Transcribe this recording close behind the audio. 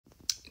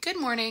Good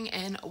morning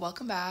and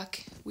welcome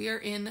back. We are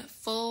in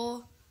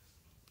full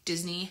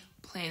Disney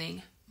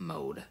planning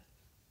mode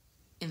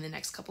in the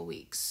next couple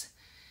weeks.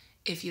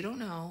 If you don't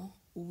know,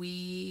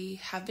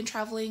 we have been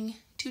traveling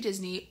to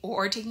Disney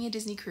or taking a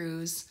Disney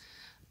cruise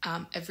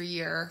every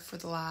year for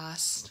the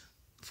last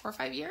 4 or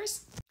 5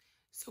 years.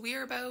 So we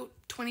are about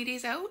 20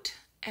 days out,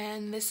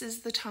 and this is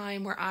the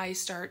time where I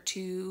start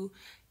to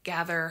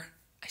gather,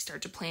 I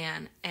start to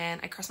plan, and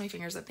I cross my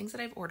fingers that things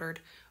that I've ordered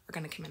are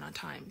going to come in on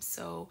time.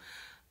 So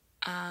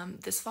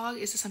this vlog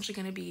is essentially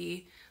going to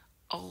be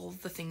all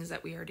the things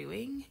that we are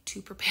doing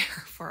to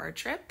prepare for our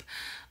trip.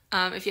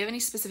 If you have any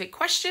specific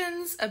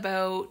questions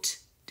about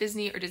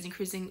Disney or Disney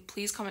cruising,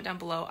 please comment down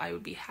below. I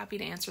would be happy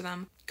to answer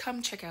them.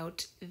 Come check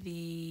out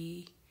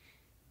the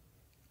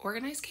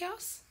organized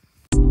chaos.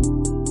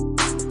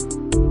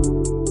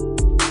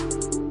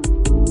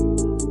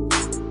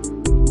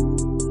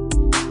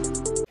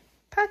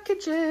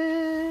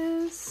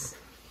 Packages.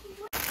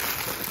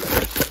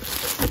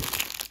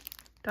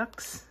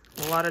 Ducks.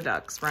 A lot of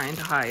ducks, Ryan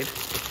to hide.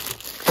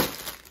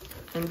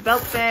 And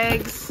belt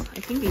bags. I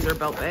think these are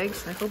belt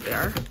bags. I hope they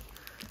are.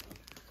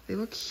 They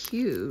look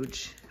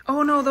huge.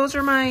 Oh no, those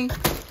are my,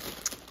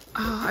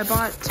 I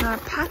bought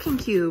packing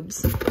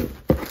cubes.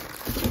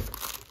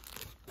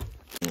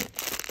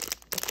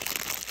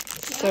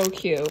 So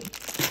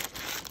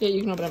cute. Yeah,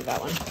 you can open up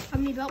that one. How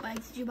many belt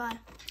bags did you buy?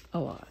 A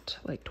lot,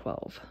 like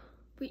 12.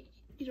 Wait,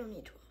 you don't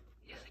need 12.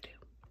 Yes, I do.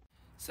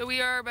 So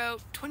we are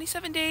about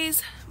 27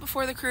 days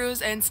before the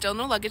cruise and still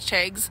no luggage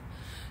tags.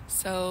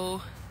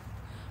 So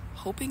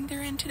hoping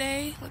they're in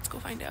today. Let's go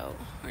find out.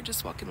 Or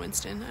just walk in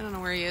Winston. I don't know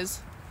where he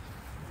is.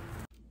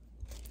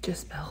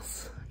 Just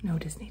bells, no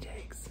Disney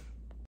tags.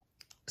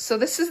 So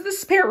this is the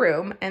spare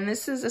room, and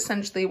this is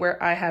essentially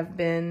where I have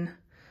been.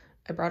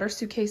 I brought our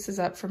suitcases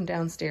up from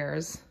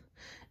downstairs,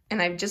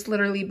 and I've just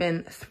literally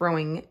been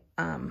throwing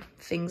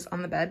things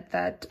on the bed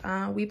that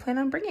we plan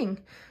on bringing,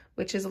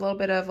 which is a little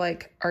bit of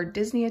like our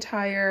Disney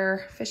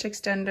attire, fish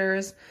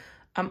extenders,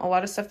 a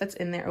lot of stuff that's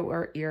in there,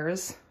 our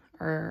ears,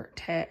 our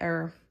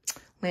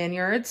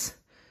lanyards,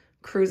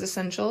 cruise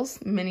essentials,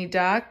 mini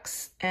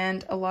ducks,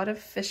 and a lot of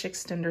fish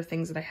extender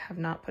things that I have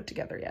not put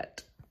together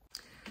yet.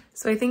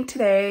 So I think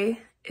today,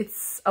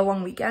 it's a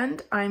long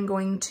weekend. I'm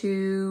going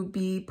to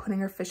be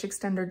putting our fish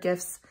extender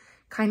gifts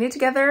kind of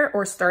together,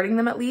 or starting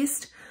them at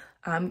least,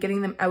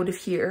 getting them out of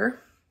here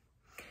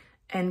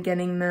and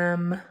getting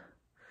them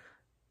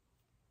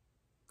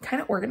kind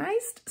of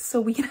organized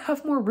so we can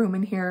have more room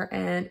in here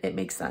and it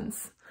makes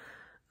sense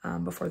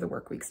before the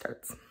work week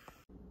starts.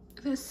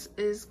 This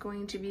is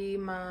going to be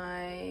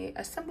my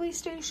assembly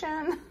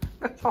station.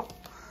 I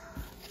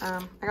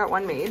got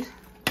one made.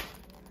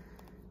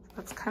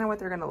 That's kind of what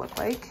they're gonna look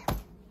like.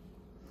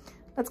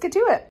 Let's get to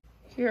it.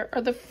 Here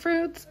are the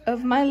fruits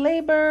of my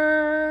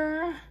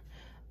labor.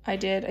 I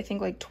did, I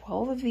think, like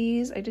 12 of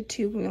these. I did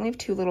 2. We only have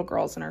 2 little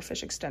girls in our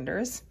fish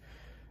extenders.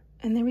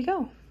 And there we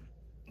go.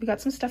 We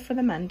got some stuff for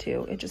the men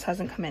too. It just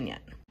hasn't come in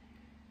yet.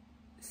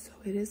 So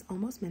it is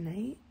almost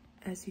midnight.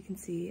 As you can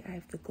see, I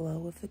have the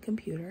glow of the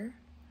computer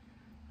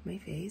on my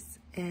face,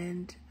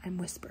 and I'm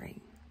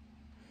whispering.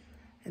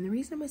 And the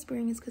reason I'm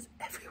whispering is because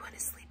everyone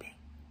is sleeping.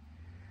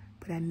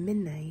 But at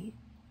midnight,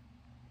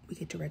 we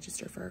get to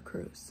register for our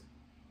cruise.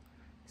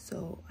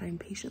 So I'm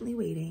patiently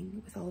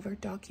waiting with all of our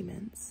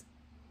documents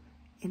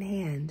in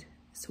hand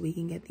so we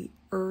can get the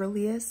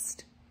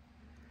earliest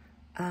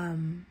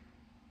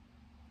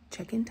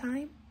check-in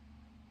time,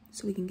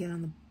 so we can get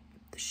on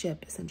the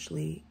ship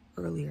essentially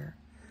earlier.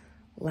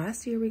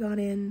 Last year we got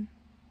in,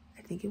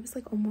 I think it was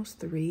like almost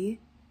 3.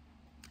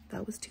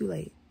 That was too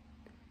late.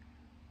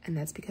 And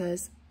that's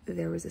because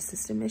there was a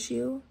system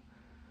issue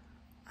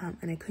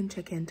and I couldn't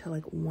check in till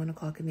like 1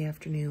 o'clock in the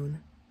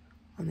afternoon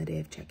on the day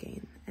of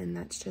check-in. And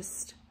that's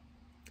just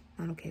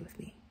not okay with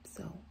me.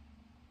 So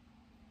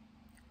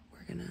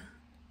we're gonna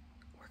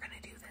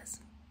do this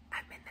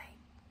at midnight,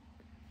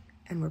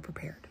 and we're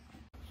prepared.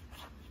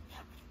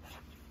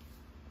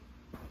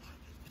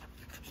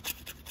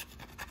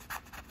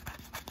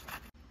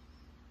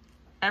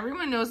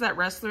 Everyone knows that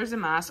wrestlers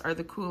and masks are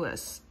the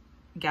coolest.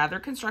 Gather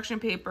construction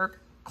paper,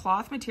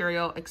 cloth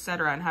material,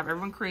 etc., and have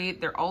everyone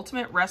create their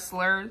ultimate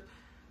wrestler's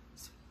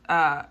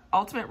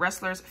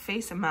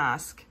face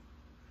mask.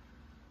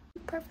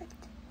 Perfect.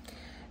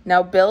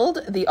 Now build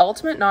the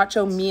ultimate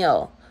nacho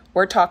meal.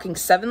 We're talking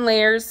 7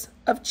 layers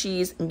of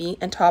cheese, meat,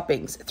 and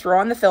toppings. Throw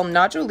on the film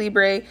Nacho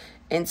Libre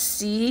and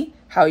see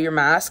how your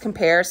mask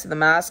compares to the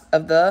mask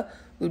of the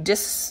I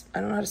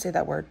don't know how to say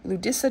that word,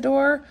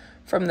 ludisador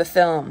from the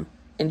film.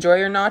 Enjoy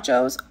your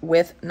nachos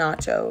with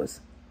nachos.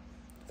 Is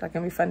that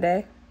gonna be a fun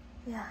day?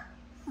 Yeah,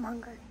 I'm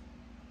hungry.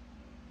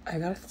 I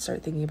gotta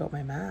start thinking about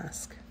my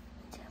mask.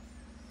 Me too.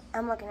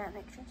 I'm looking at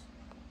pictures.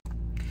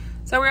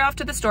 So we're off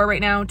to the store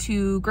right now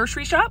to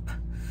grocery shop,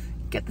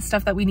 get the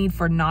stuff that we need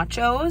for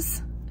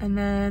nachos, and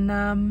then,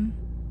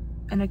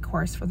 and of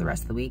course for the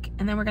rest of the week.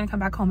 And then we're gonna come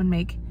back home and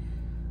make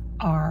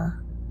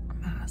our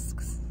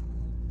masks.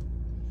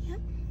 Yep.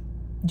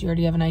 Do you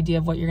already have an idea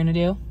of what you're gonna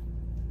do?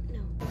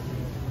 No.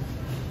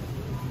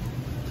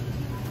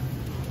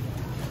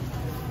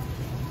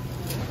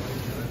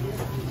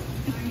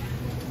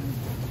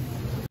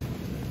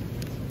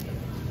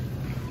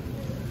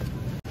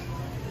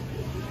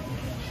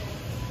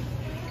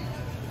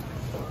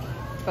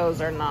 tacos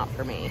are not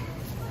for me.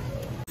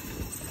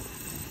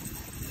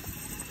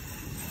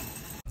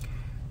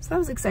 So that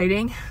was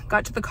exciting.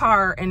 Got to the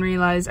car and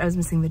realized I was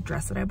missing the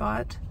dress that I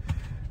bought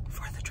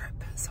for the trip.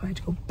 So I had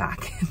to go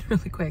back in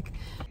really quick.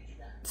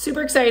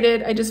 Super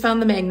excited. I just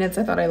found the magnets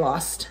I thought I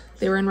lost.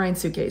 They were in Ryan's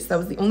suitcase. That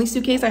was the only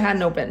suitcase I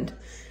hadn't opened,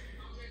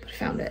 but I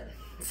found it.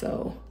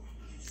 So,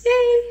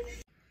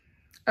 yay.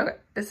 Okay,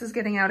 this is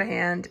getting out of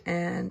hand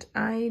and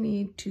I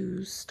need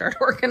to start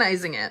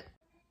organizing it.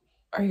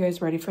 Are you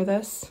guys ready for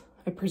this?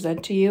 I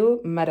present to you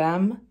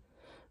Madame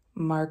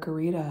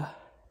Margarita.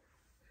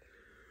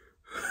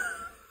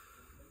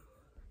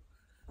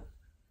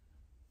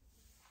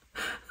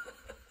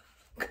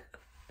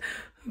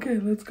 Okay,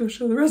 let's go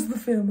show the rest of the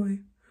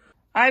family.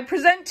 I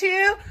present to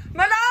you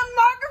Madame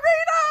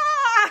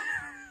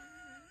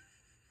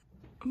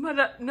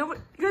Margarita! No,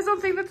 you guys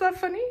don't think that's that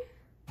funny?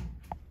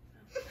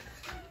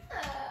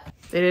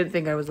 They didn't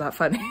think I was that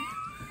funny.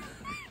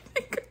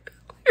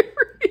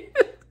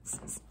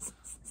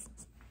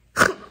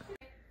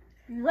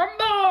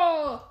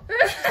 Rumble!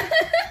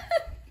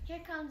 Here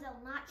comes El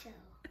Nacho.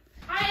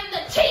 I am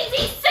the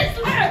cheesy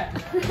sizzler!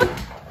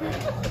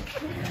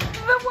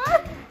 The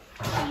what?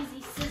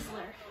 Cheesy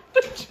sizzler.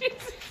 The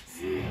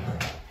cheesy.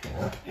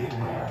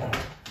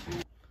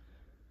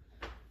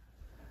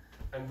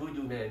 I'm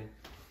Voodoo Man.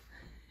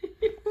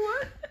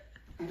 What?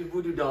 I'm the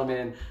Voodoo Doll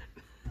Man.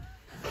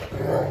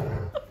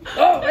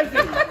 Oh, I see.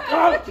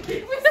 Oh, she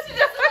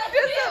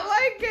doesn't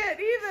like it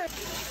either.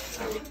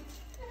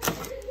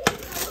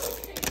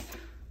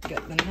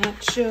 Got the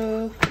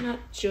nacho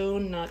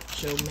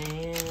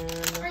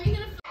man. Are you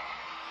gonna...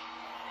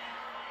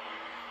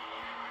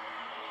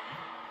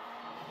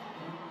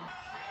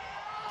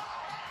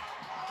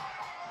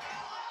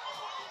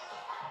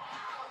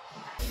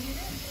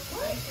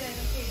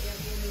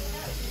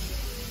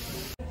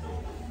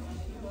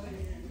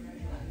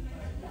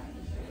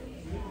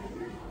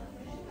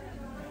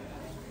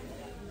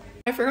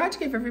 I forgot to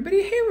give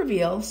everybody a hair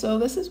reveal. So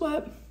this is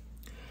what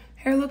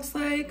hair looks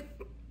like.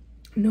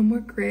 No more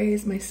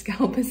grays. My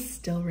scalp is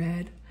still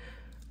red.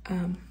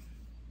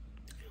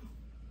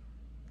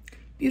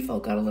 Beautiful.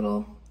 Got a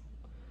little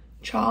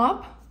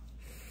chop.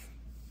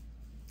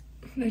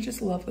 And I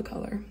just love the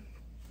color.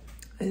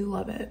 I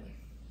love it.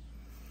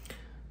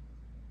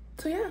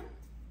 So yeah,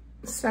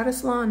 Status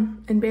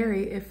Salon in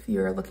Barrie if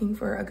you're looking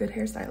for a good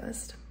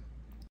hairstylist.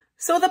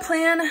 So the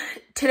plan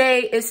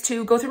today is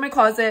to go through my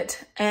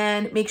closet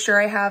and make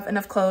sure I have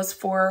enough clothes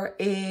for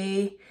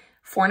a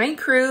 4-night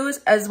cruise,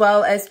 as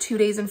well as 2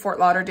 days in Fort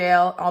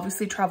Lauderdale.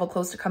 Obviously travel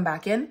clothes to come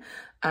back in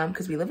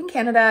because we live in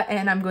Canada,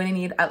 and I'm going to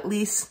need at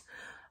least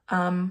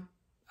an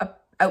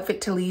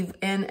outfit to leave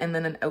in and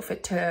then an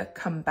outfit to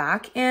come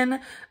back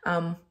in,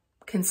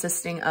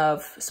 consisting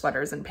of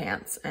sweaters and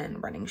pants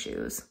and running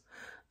shoes.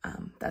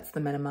 That's the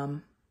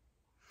minimum.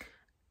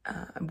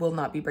 I will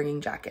not be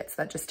bringing jackets.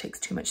 That just takes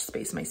too much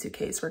space in my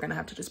suitcase. We're gonna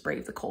have to just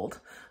brave the cold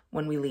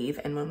when we leave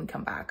and when we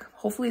come back.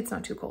 Hopefully it's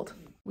not too cold.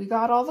 We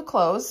got all the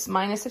clothes,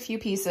 minus a few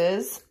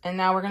pieces, and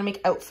now we're gonna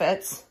make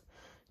outfits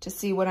to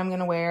see what I'm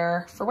gonna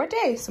wear for what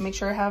day. So make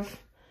sure I have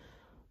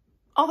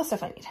all the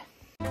stuff I need.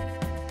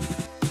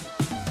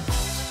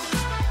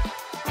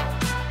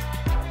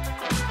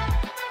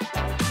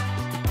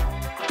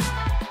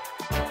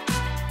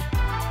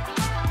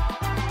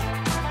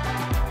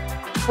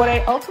 What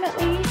I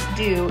ultimately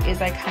do is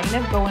I kind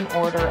of go in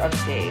order of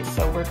days.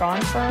 So we're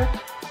gone for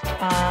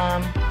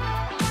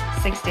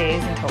 6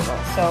 days in total.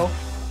 So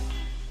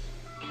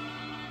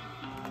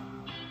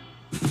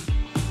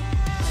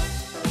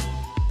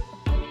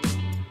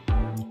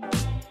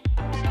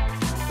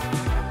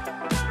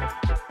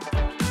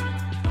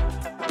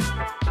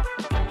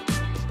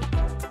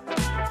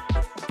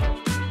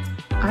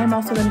I'm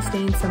also going to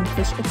stay in some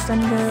fish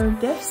extender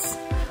gifts.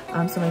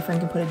 So my friend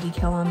can put a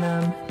decal on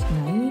them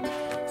tonight.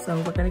 So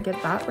we're gonna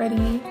get that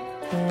ready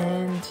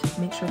and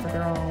make sure that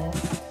they're all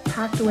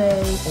packed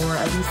away or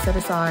at least set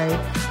aside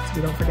so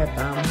we don't forget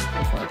them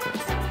before our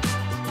cruise.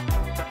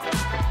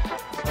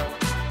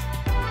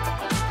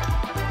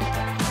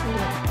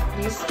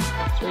 These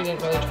 3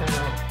 didn't really turn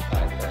out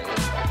that great.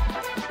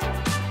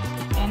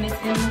 And it's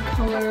in the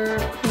color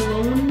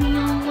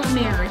Colonial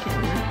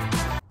American.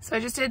 So I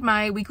just did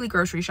my weekly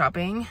grocery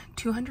shopping,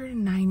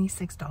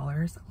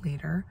 $296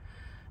 later.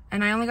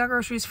 And I only got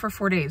groceries for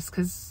 4 days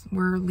because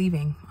we're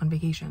leaving on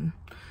vacation.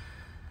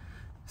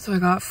 So I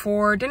got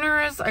 4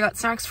 dinners, I got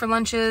snacks for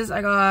lunches,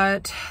 I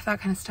got that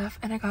kind of stuff,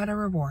 and I got a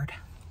reward.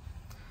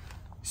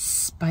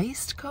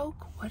 Spiced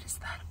Coke? What is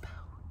that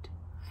about?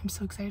 I'm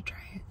so excited to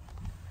try it.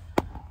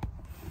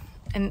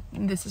 And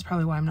this is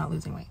probably why I'm not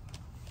losing weight.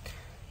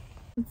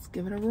 Let's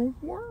give it a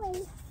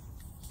whirl.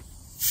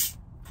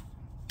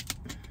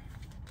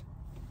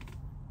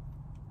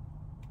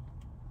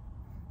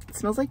 It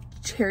smells like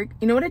cherry.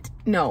 You know what it,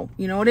 no,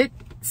 you know what it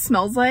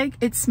smells like?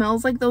 It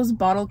smells like those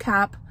bottle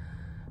cap,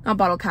 not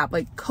bottle cap,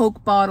 like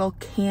Coke bottle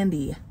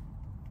candy.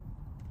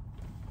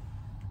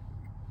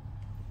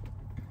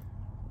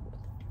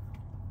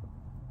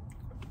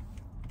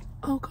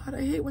 Oh God,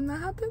 I hate when that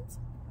happens.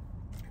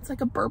 It's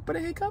like a burp but a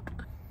hiccup.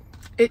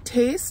 It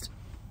tastes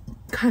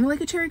kind of like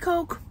a cherry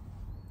Coke,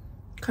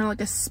 kind of like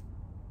tastes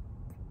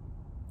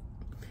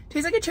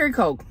like a cherry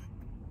Coke,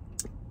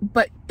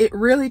 but it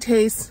really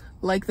tastes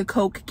like the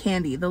Coke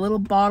candy, the little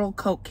bottle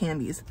Coke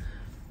candies.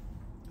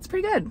 It's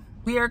pretty good.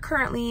 We are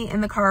currently in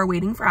the car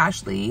waiting for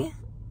Ashley,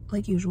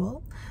 like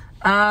usual.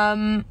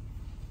 Have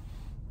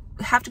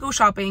to go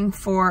shopping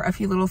for a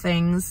few little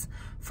things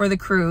for the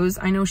cruise.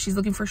 I know she's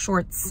looking for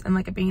shorts and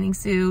like a bathing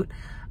suit.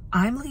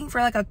 I'm looking for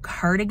like a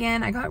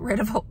cardigan. I got rid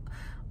of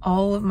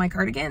all of my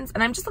cardigans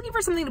and I'm just looking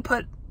for something to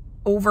put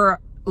over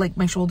like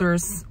my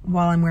shoulders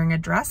while I'm wearing a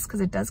dress, because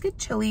it does get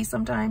chilly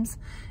sometimes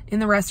in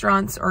the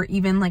restaurants or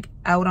even like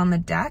out on the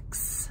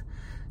decks.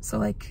 So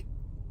like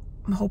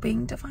I'm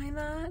hoping to find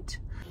that.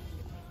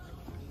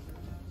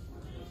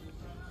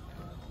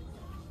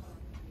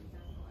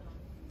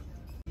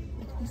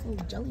 Look at these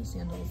little jelly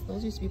sandals.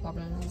 Those used to be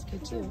popular when I was a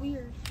kid too. They're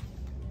weird.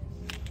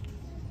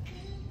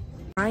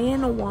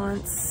 Ryan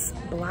wants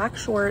black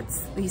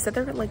shorts. He said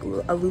they're like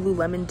a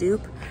Lululemon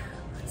dupe.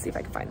 Let's see if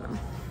I can find them.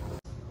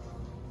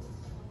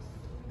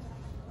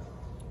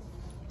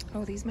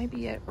 Oh, these might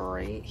be it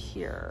right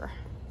here.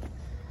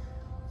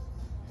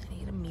 I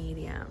need a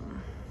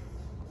medium.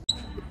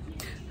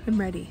 I'm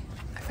ready.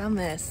 I found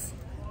this.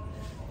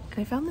 And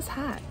I found this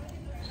hat.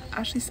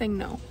 Ashley's saying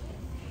no.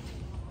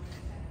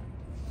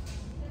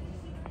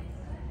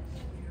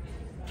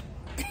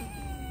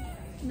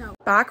 No.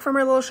 Back from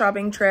our little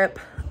shopping trip,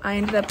 I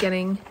ended up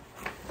getting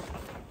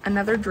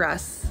another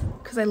dress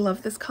because I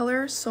love this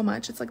color so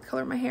much. It's like the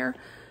color of my hair.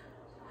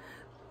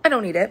 I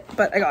don't need it,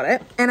 but I got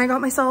it. And I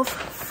got myself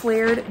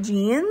flared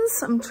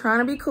jeans. I'm trying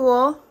to be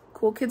cool.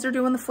 Cool kids are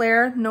doing the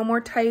flare. No more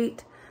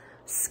tight,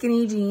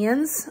 skinny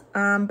jeans.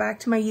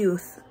 Back to my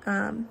youth.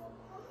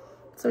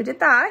 So I did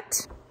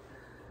that.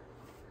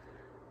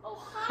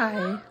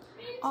 Hi.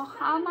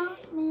 Ohana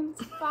means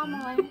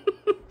family.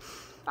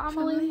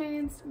 Family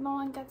means no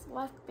one gets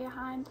left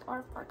behind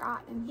or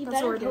forgotten. You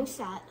better post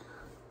that.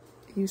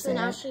 You say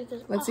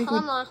it. Let's see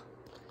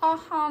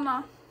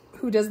Ohana.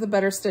 who does the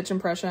better Stitch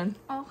impression.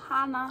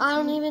 Ohana. I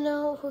don't even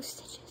know who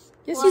Stitches.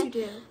 Yes, Well, you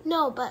do.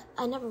 No, but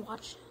I never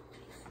watched it.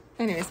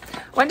 Anyways,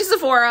 went to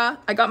Sephora.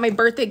 I got my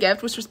birthday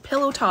gift, which was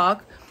Pillow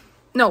Talk.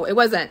 No, it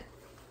wasn't.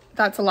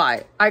 That's a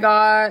lie. I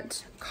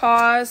got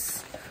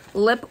COS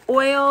lip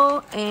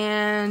oil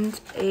and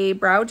a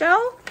brow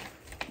gel.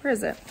 Where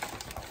is it?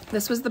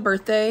 This was the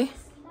birthday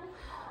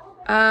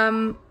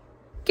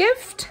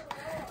gift.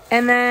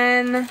 And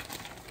then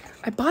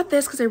I bought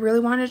this because I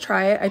really wanted to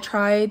try it. I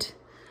tried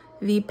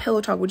the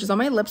Pillow Talk, which is on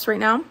my lips right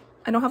now.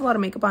 I don't have a lot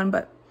of makeup on,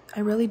 but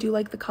I really do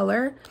like the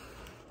color.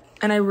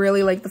 And I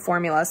really like the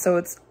formula, so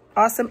it's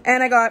awesome.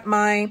 And I got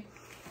my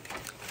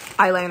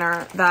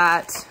eyeliner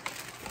that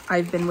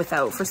I've been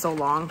without for so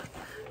long.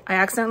 I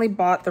accidentally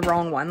bought the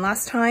wrong one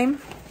last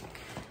time.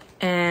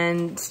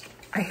 And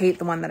I hate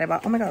the one that I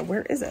bought. Oh my God,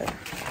 where is it?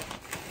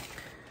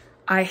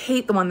 I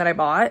hate the one that I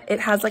bought.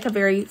 It has like a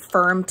very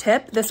firm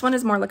tip. This one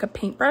is more like a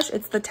paintbrush.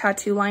 It's the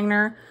Tattoo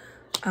Liner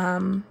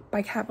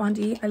by Kat Von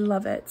D. I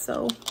love it,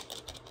 so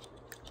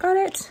got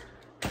it.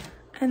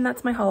 And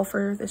that's my haul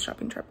for this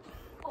shopping trip.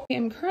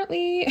 I'm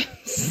currently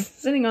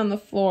sitting on the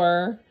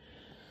floor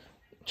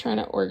trying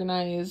to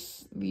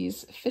organize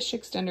these fish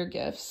extender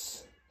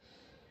gifts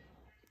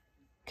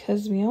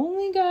because we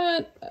only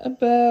got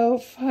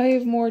about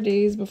 5 more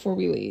days before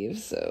we leave,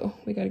 so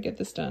we got to get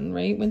this done,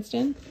 right,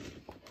 Winston?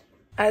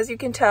 As you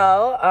can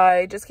tell,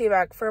 I just came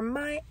back from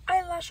my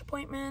eyelash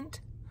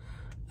appointment.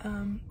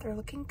 They're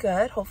looking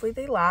good. Hopefully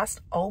they last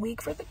all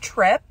week for the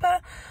trip.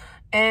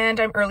 And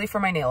I'm early for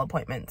my nail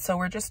appointment, so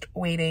we're just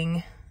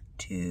waiting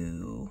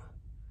to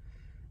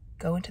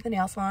go into the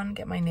nail salon,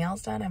 get my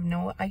nails done. I have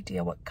no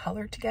idea what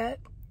color to get.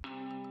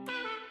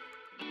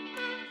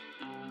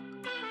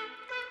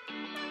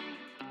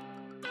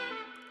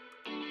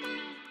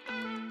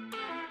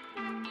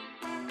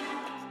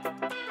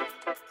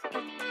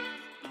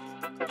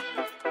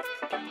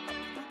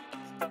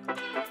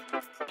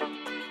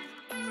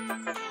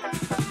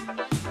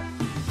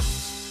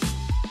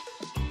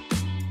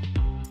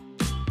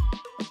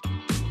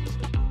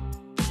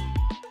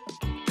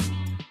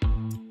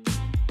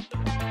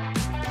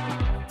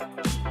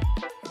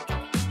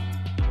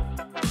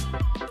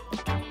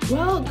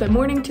 Well, good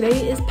morning.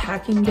 Today is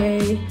packing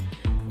day.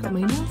 Got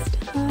my nails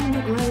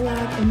done,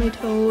 lilac on my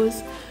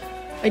toes.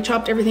 I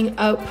chopped everything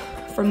up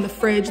from the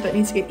fridge that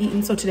needs to get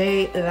eaten. So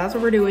today, that's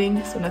what we're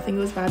doing. So nothing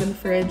goes bad in the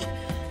fridge.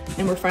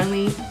 And we're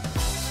finally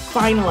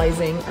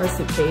finalizing our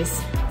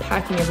suitcase,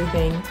 packing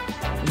everything,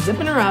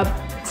 zipping her up.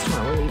 Because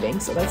tomorrow we're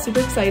leaving. So that's super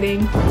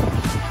exciting.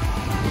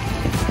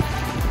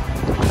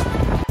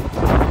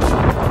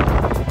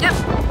 Yep,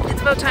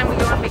 it's about time we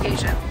go on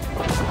vacation.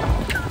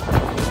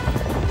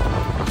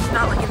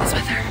 Not liking this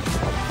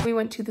weather. We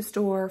went to the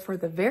store for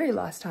the very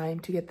last time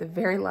to get the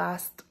very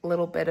last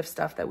little bit of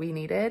stuff that we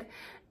needed.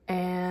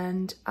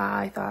 And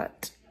I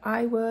thought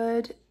I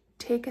would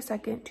take a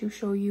second to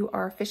show you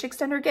our fish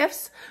extender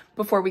gifts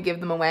before we give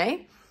them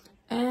away.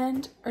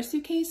 And our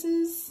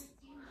suitcases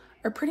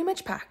are pretty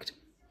much packed.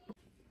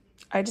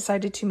 I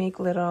decided to make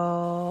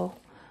little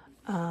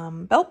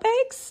belt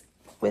bags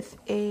with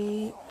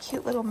a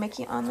cute little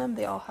Mickey on them.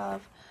 They all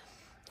have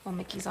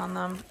little Mickeys on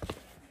them.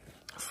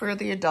 For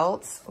the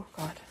adults, oh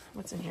God,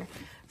 what's in here?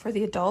 For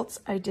the adults,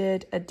 I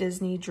did a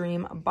Disney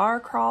Dream bar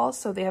crawl.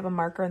 So they have a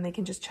marker and they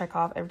can just check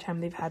off every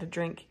time they've had a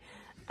drink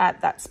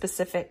at that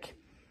specific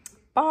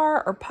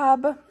bar or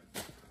pub.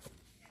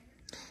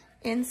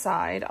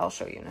 Inside, I'll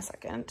show you in a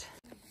second.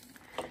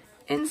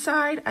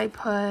 Inside, I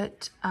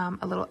put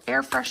a little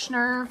air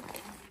freshener.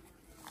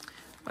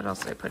 What else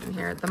did I put in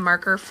here? The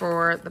marker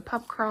for the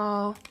pub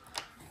crawl.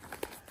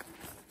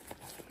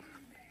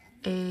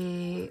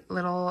 A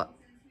little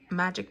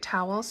magic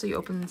towel, so you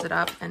opens it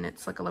up and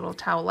it's like a little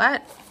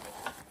towelette.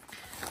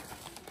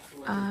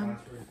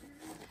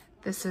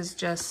 This is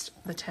just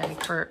the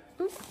tag for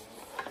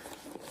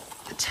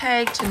the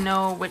tag to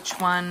know which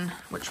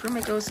room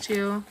it goes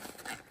to.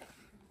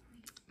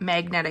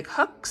 Magnetic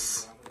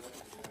hooks.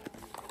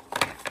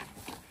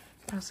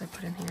 What else I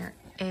put in here?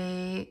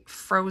 A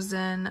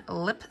frozen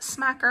lip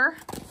smacker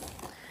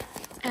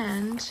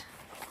and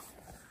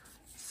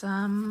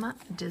some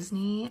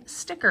Disney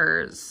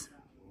stickers.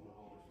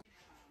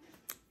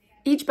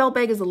 Each belt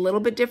bag is a little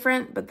bit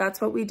different, but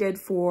that's what we did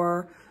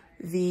for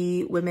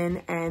the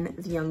women and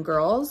the young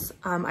girls.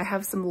 I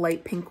have some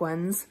light pink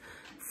ones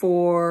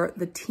for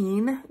the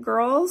teen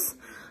girls.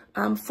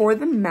 For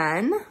the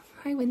men,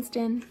 hi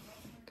Winston,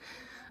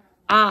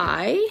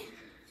 I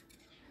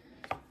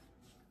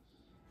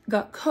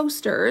got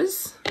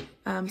coasters.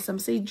 Some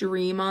say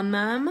Dream on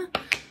them.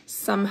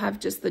 Some have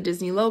just the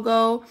Disney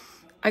logo.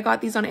 I got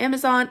these on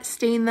Amazon,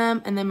 stained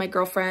them, and then my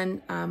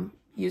girlfriend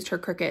used her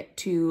Cricut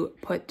to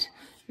put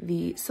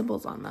the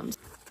symbols on them.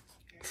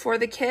 For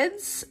the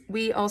kids,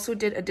 we also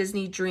did a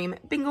Disney Dream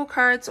bingo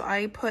card. So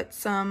I put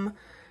some,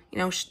 you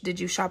know, did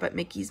you shop at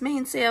Mickey's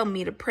Main Sale,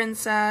 meet a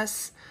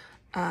princess,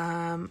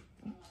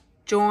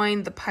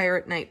 join the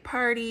Pirate Night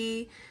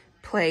Party,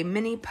 play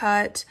mini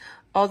putt,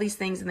 all these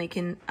things, and they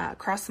can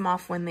cross them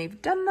off when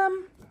they've done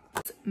them.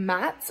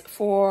 Mats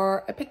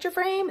for a picture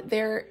frame.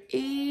 They're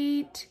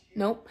 11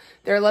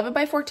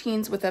 by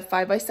 14s with a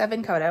 5 by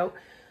 7 cutout.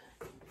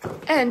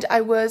 And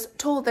I was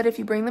told that if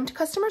you bring them to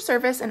customer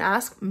service and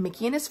ask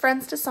Mickey and his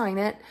friends to sign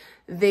it,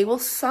 they will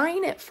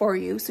sign it for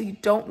you. So you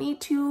don't need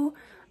to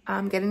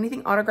get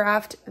anything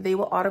autographed. They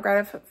will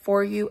autograph it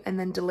for you and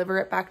then deliver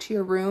it back to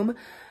your room.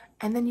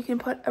 And then you can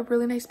put a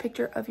really nice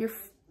picture of your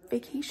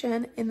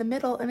vacation in the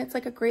middle, and it's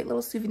like a great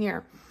little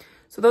souvenir.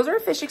 So those are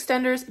fish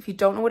extenders. If you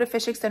don't know what a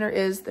fish extender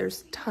is,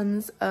 there's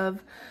tons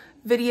of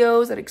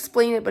videos that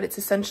explain it, but it's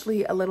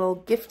essentially a little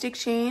gift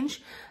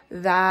exchange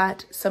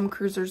that some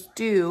cruisers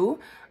do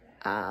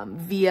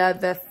via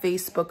the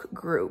Facebook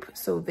group.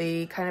 So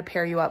they kind of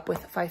pair you up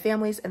with 5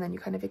 families and then you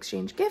kind of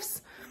exchange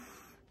gifts.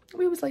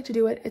 We always like to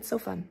do it. It's so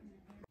fun.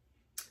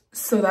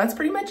 So that's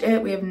pretty much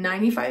it. We have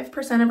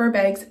 95% of our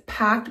bags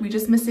packed. We're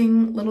just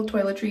missing little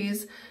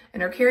toiletries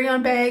and our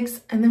carry-on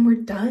bags, and then we're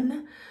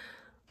done.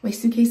 My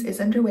suitcase is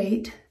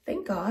underweight,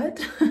 thank God.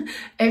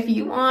 If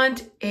you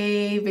want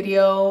a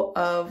video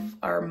of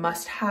our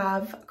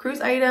must-have cruise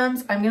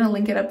items, I'm gonna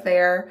link it up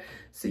there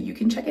so you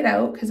can check it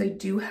out, because I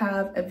do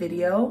have a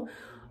video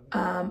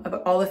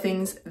about all the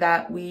things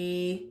that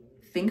we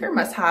think are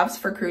must-haves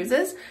for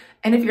cruises.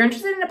 And if you're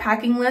interested in a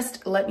packing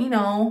list, let me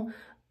know.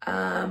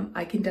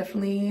 I can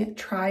definitely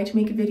try to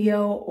make a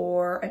video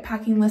or a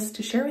packing list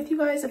to share with you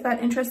guys if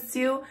that interests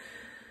you.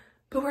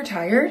 But we're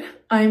tired.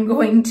 I'm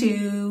going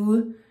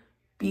to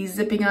be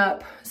zipping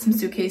up some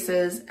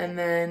suitcases and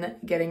then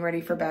getting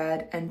ready for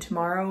bed. And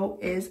tomorrow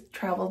is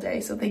travel day.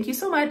 So thank you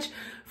so much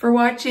for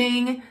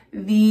watching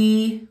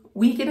the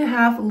week and a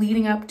half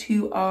leading up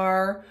to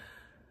our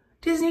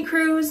Disney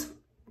cruise.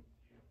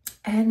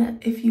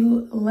 And if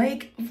you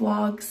like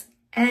vlogs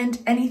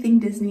and anything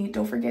Disney,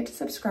 don't forget to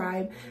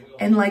subscribe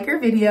and like our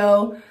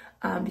video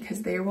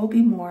because there will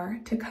be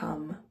more to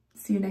come.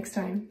 See you next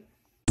time.